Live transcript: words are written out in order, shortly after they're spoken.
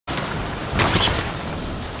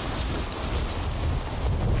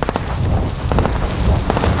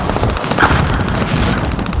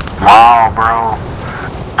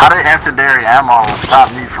How did incendiary ammo stop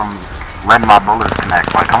me from letting my bullets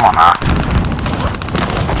connect? Like, come on now.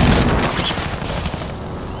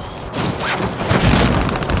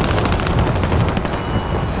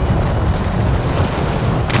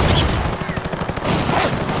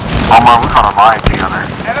 Oh man, we gotta vibe together.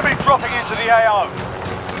 Enemy dropping into the AO.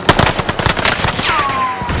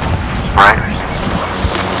 Right?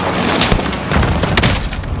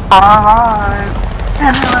 Alright.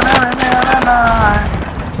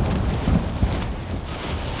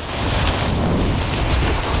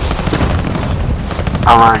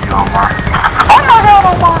 I love you, Omar. Oh my god,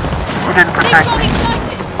 Omar! You didn't protect me.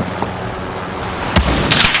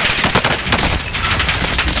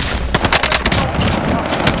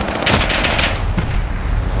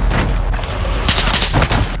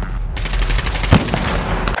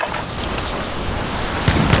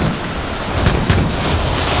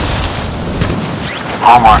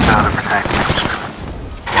 Omar tried to protect me.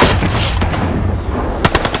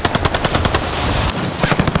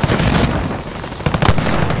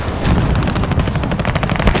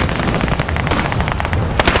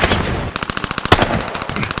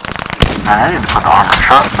 Man, I need to put the armored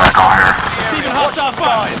truck back on here. Even hostile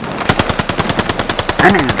spies. They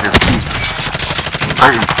need to just keep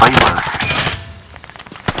certain playlists.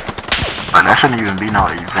 But that shouldn't even be no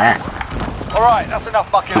event. Alright, that's enough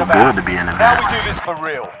fucking Too about. good to be an event. Now we do this for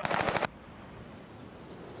real.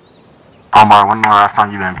 Omar, when the last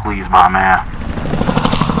time you been pleased by a man?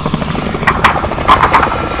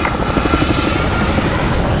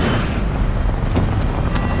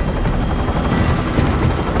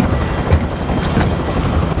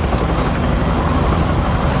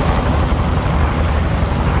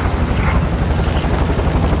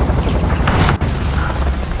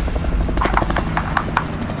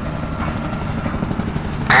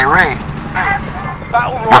 Hey Ray.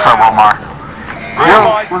 Battle Royale. What's up, Omar?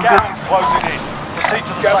 Realize what's gas good? is closing in. Proceed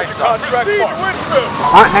to the safe zone.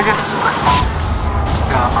 What, nigga?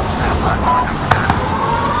 Yeah, I'm about to say I'm not going to do that.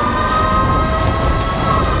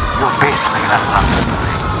 You're a bitch, nigga, that's what I'm going to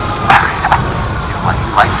say.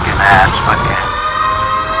 You like skin ass, fucking.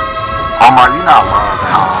 Omar, you not loved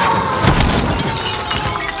at home.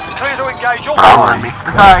 Clear to engage all But I wouldn't be. parties.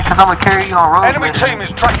 It's alright, cause I'm gonna carry you on road. Enemy team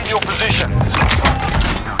is tracking your position.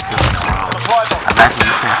 Supply box. Imagine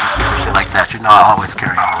you saying some stupid shit like that. You know I always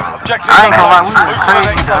carry on road. Objective I ain't gonna lie, we was move to the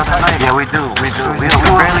crazy next the other night. location. Yeah, we do. We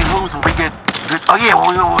rarely lose when we get good. Oh yeah,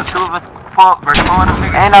 when we were two of us fought versus one of them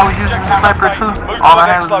niggas. And I was using the sniper too. Move to All the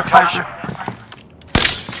I had next was a location. sniper.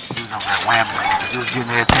 He was on that wham. He was getting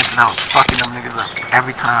their attention. I was fucking them niggas up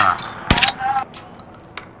every time.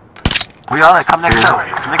 We all like, come next up.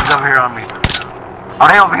 Niggas over here on me. Oh,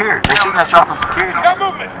 they over here. They shooting at y'all from security. Got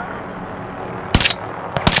movement.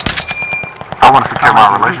 I want to secure my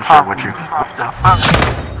relationship with you. What the fuck?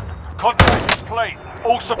 Contract complete.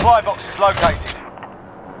 All supply boxes located.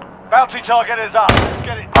 Bounty target is up. Let's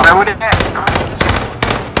get it. Okay, what is that?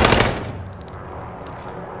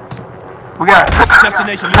 We got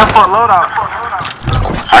Destination. just for a loadout.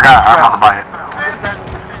 I'm about to buy it.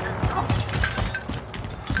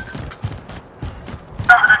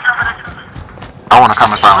 I want to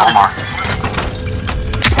come inside Omar.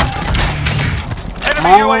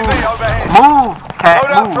 Enemy UAV overhead. Move, cat,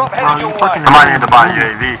 Loadout move. drop heading your way. I might need to buy a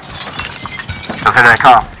UAV. Cause here they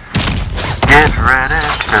come. Get ready,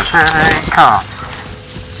 cause here they come.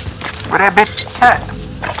 Where that bitch at?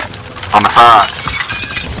 On the side.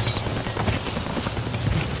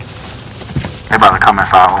 They about to come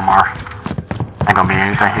inside Omar. Ain't gonna be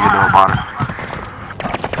anything he can do about it.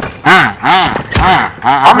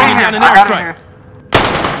 I'm in here. I got in here.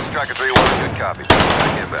 Tracker 3-1, good copy.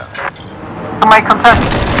 Back inbound. Somebody come touch me.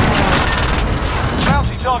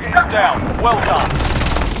 Bounty target is down. Well done.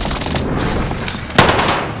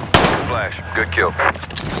 Flash, good kill.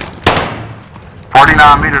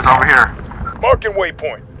 49 meters over here. Marking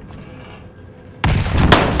waypoint.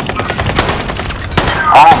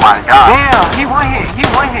 Oh my god. Damn, he one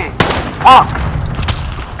hit. Fuck.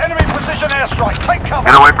 Enemy precision airstrike. Take cover.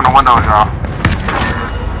 Get away from the windows, y'all.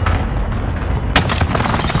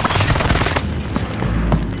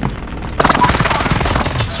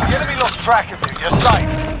 The enemy lost track of you. You're safe.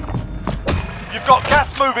 You've got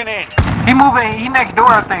gas moving in. He moving, he next door,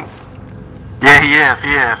 I think. Yeah,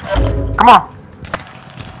 he is. Come on.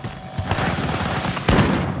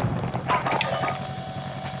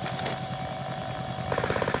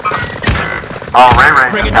 Oh, Ray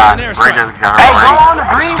just got it. Ray just got it. Hey, go on the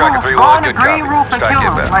green roof. Go on the green roof and kill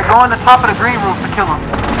him. Like, go on the top of the green roof and kill him.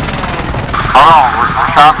 Hold on, we're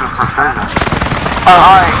trying to precision. Oh,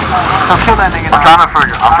 alright. So kill that nigga now. I'm trying to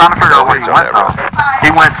figure out where he went, though. He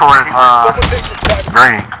went towards,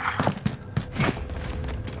 green.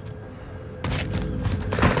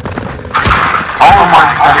 Oh my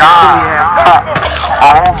god.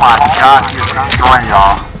 Oh my god, he's destroying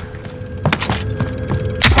y'all.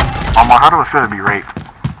 Oh my, how do I feel to be raped?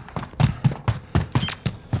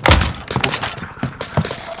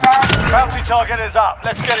 Bounty target is up.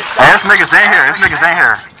 Let's get it Hey, done. this nigga's in here. This nigga's in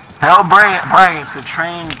here. Tell Brian to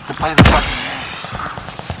train to play the fucking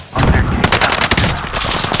game.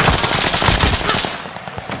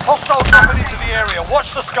 Hostiles dropping into the area.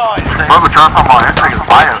 Watch the skies. Bro, but y'all talking about this nigga's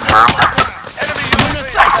biased, bro. Enemy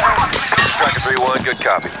UAV ahead. Striker 3-1, good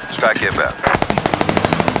copy. Strike inbound.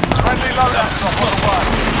 Friendly loadout drop on the way.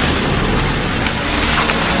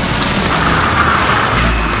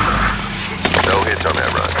 No hits on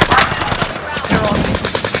that run.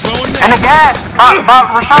 And the gas! By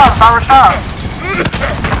Rashad.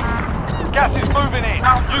 Gas is moving in.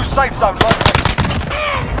 Use safe zone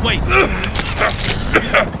located. Wait.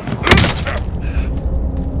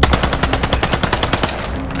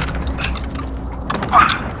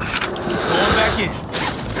 Going back in.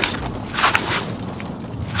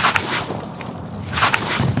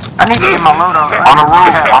 I need to get my load on. On the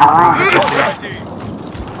roof.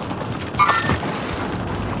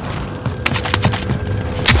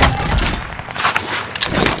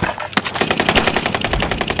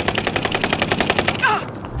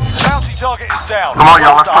 Bounty target is down. Come on,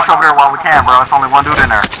 y'all, let's push over there while we can, bro. There's only one dude in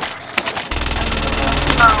there.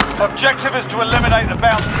 Objective is to eliminate the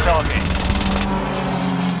bounty target.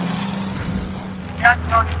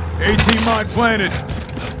 18 mine planted.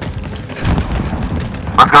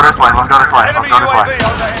 Let's go this way. Enemy UAV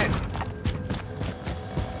overhead.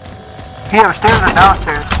 He upstairs or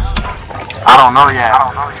downstairs? I don't know yet.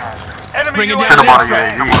 Enemy Bring it UAV Hit him on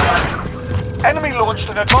overhead. UAV. Enemy launched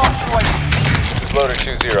an advanced UAV. Loader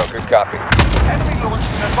 2-0, good copy. Enemy launched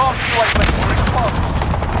an advanced UAV. We're exposed.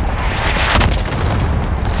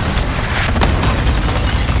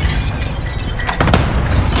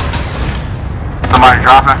 Somebody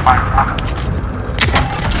dropping.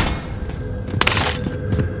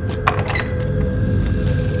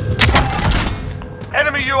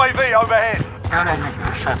 Enemy UAV overhead. Tell that nigga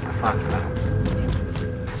to shut the fuck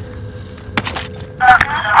up.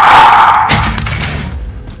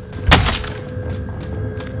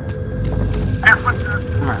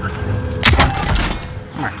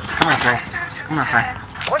 Come here, Trey. Come here, Trey.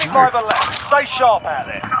 25 are left. Stay sharp out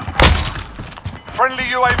there. Friendly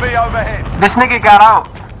UAV overhead. This nigga got out.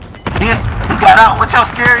 He got out. What y'all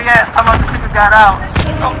scary ass? Talking about this nigga got out.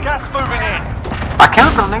 Got gas moving in. I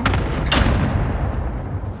killed him, nigga.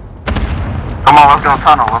 Come on, let's go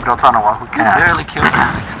tunnel while we You can. barely killed him,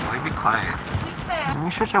 nigga. Boy, be quiet. Let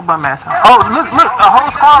me shut your bum ass out. Oh, look, a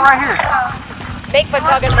whole squad right here. Bigfoot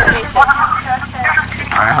target location.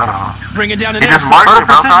 Alright, hold on. Bring it down to He next. just marked it,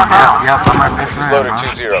 bro. Yeah, I'm my best friend, Loader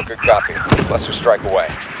bro. 2-0, good copy. Lesser strike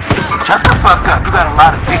away. Shut the fuck up. You got a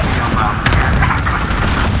lot of dick in your mouth.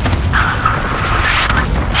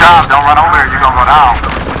 Job, don't run over here. You're gonna go down.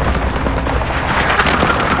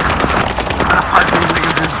 Where the fuck these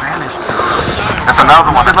niggas just vanished? That's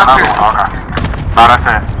another one. Okay. No, that's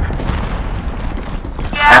it.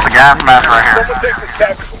 That's a gas mask right here. Someone take this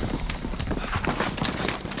tactical.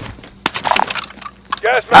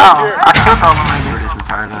 Gas Oh, mask here. I killed all of them. You're this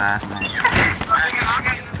retarded ass man.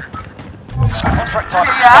 Contract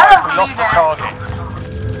target spotted. We lost the target.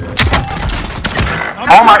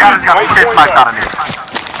 Oh my god, he's got a shit sniped out of me.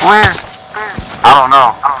 Where? I don't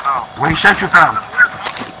know. Where he shot you from?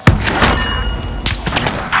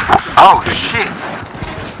 Oh shit.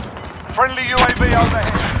 Friendly UAV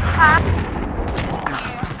overhead.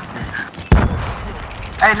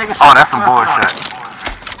 Hey nigga. Oh, that's some bullshit.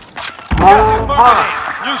 Gas is moving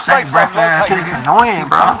in. Use safe zone Breath ass shit located. is annoying,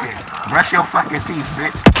 bro. Brush your fucking teeth,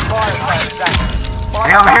 bitch. Fire sale is active.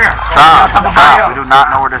 They over here. Stop. We do not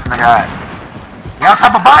know where this nigga at. They on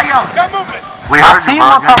top of bio. Got movement. We I heard see you, him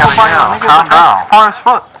bro. on top of bio. Nigga, Calm down. far as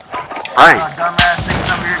fuck. Right. Dumbass niggas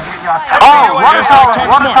over here getting y'all top. Oh, Water tower. Take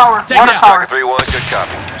Water it out. tower. Striker 3-1, good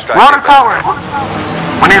copy. Strike Water inbound. tower.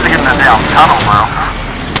 We need to get in the damn tunnel, bro.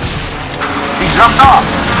 He jumped off.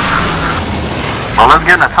 Bro, let's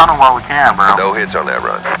get in the tunnel while we can, bro. No hits on that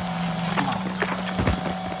run.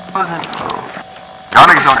 Y'all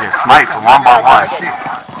niggas gonna get sniped one by one.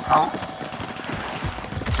 Oh,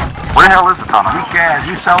 Where the hell is the tunnel? weak ass.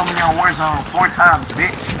 You sold me on Warzone 4 times,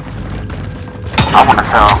 bitch. I wanna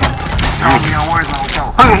sell. Sold me on Warzone.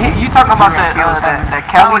 Who, you talking about that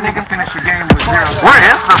Cali nigga finished the game with 0. Where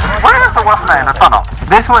is the what's name? The tunnel?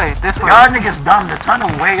 This way. Y'all niggas dumb. The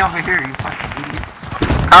tunnel way over here, you fucking idiots.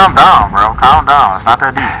 Calm down, bro. Calm down. It's not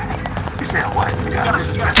that deep. You said what?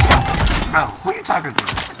 Bro, who you talking to?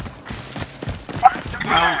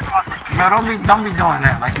 Bro, No, don't be doing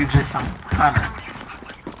that like you just some kind of.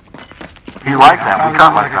 You like that? We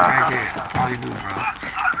cut like that. Probably do, bro.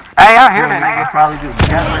 Hey, I hear that nigga. Probably do.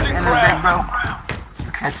 That's what in the day, bro.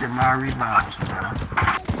 Catching my rebounds, bro.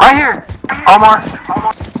 Right here, Omar.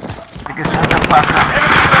 Nigga, shut the fuck up.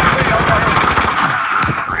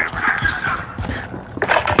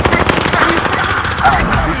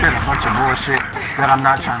 You said a bunch of bullshit that I'm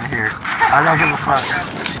not trying to hear. I don't give a fuck.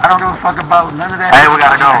 I don't give a fuck about none of that. Hey, we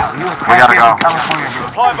gotta go. We gotta go. From California, bro.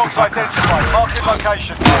 Supply box identified. Marking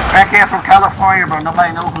location. Crackhead from California, bro.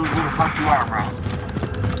 Nobody knows who the fuck you are, bro.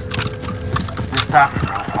 Just stop it,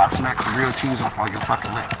 bro. I'll smack the real cheese off all your fucking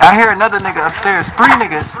lips. I hear another nigga upstairs. 3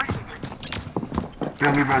 niggas.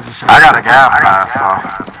 Feel me, bro? Just I got a gas mask, so.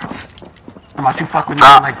 How about you fuck with me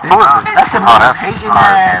like this? That's the most hating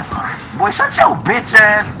ass. Boy, shut your bitch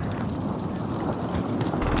ass.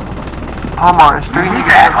 Omar, it's 3 You need niggas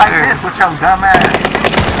to act like upstairs. this with your dumb ass.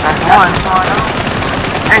 That's one.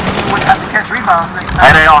 Hey, you wouldn't have to catch rebounds next time.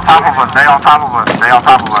 Hey, they on top of us. They on top of us. They on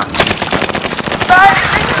top of us.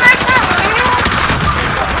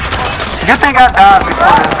 Good thing I died before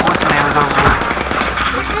what's the name was over there.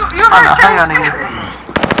 You heard Hang on, nigga.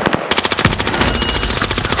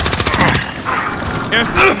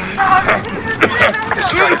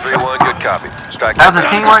 Striker 3-1, good copy. Strike That was a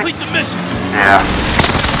king right? Complete the mission. Yeah.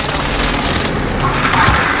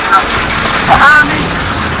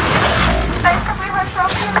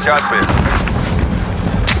 Shots missed.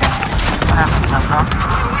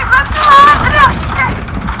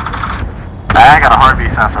 I got a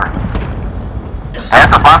heartbeat sensor. Hey,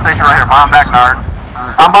 that's a bomb station right here. Bomb back, Nard.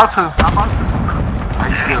 I'm about to. Are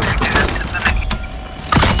you still?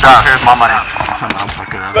 Josh, here's my money. I'm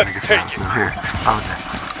fucking up. Niggas here. Over there.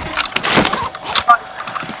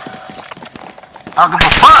 I don't give a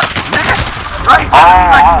fuck, nigga. Right?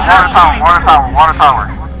 Water tower.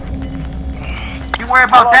 You worry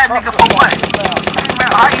about that nigga for what?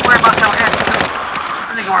 How you worry about your ex?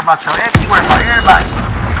 That nigga worry about your ex. You worry about everybody.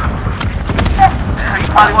 You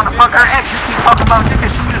probably want to fuck her ex. You keep talking about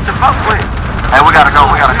niggas she used to fuck with. Hey, we gotta go.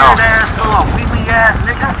 Weird ass, little weeby ass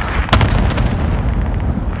nigga.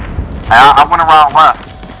 Hey, I went around left.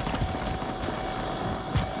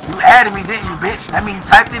 You added me, didn't you, bitch? That means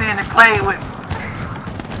you typed it in and played with me.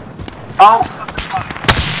 Oh,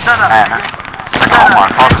 shut up, nigga.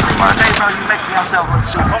 Omar, talking too much. Hey, bro, you make yourself look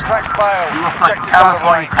stupid. Contract failed. You a fucking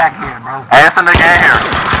California crackhead, bro. Hey, it's a nigga in here.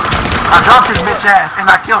 I dropped his bitch ass and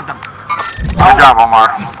I killed him. Good job,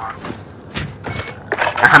 Omar.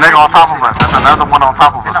 There's a nigga on top of us. There's another one on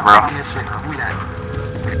top of And us, I'm bro. fucking this shit, bro. We that.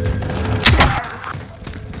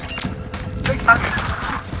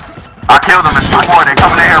 I killed them. It's 2 more. They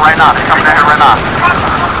coming in here right now.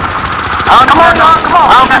 Come on, dog, come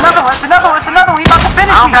on. Another one. He about to finish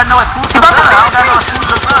me. I don't got no exclusive gun.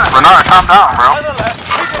 Bernard, calm down, bro. To the left.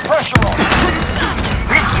 Keep the pressure on.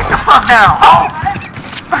 Bitch, get the fuck down.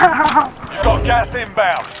 You've got gas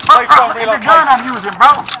inbound. Bro, Safe zone look at the gun relocated. I'm using,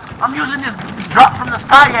 bro. I'm using this drop from the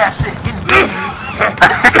sky ass shit. Getting big.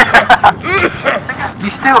 You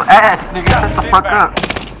still ass, nigga. Shut the fuck up.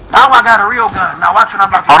 Now I got a real gun. Now watch what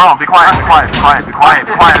I'm about to do. Hold on. Be quiet.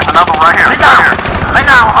 There's another one right here. Lay down. Lay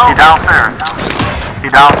down, ho. He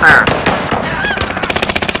downstairs.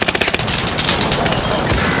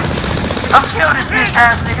 Come kill this bitch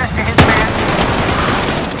ass nigga and his man.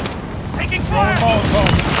 Taking fire.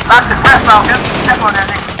 Knock the breath out him. Step on that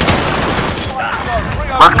nigga.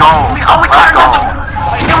 Let's go. We caught another one.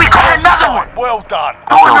 Here we caught another one. Well done.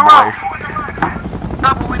 Two in a row. boys.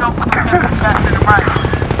 Double, we don't put the shots in the right.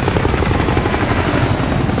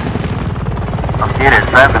 Let's get it.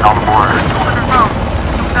 7 on the board. 2 in a row.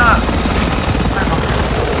 I'm done.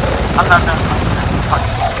 I'm not done.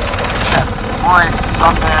 Boy,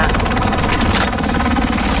 something.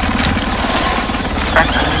 Crack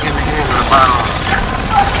that nigga in the head with a bottle.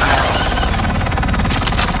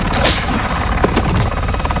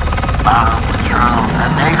 Bottle Patron.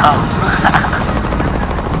 That they hoe.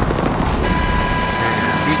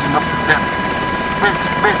 Beating up the steps. Bitch.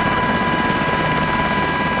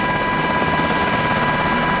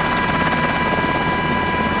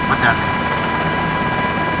 What that mean?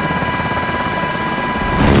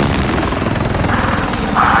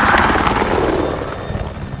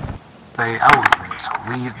 I would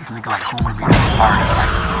squeeze this nigga like Homer be hard.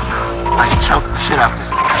 Like choke the shit out of this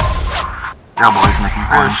nigga. Elbows making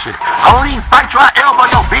Real fun. shit. I don't even fight, try elbow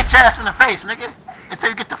your bitch ass in the face, nigga. Until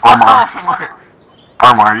you get the fuck Omar. off somewhere.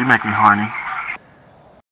 Omar, you make me horny.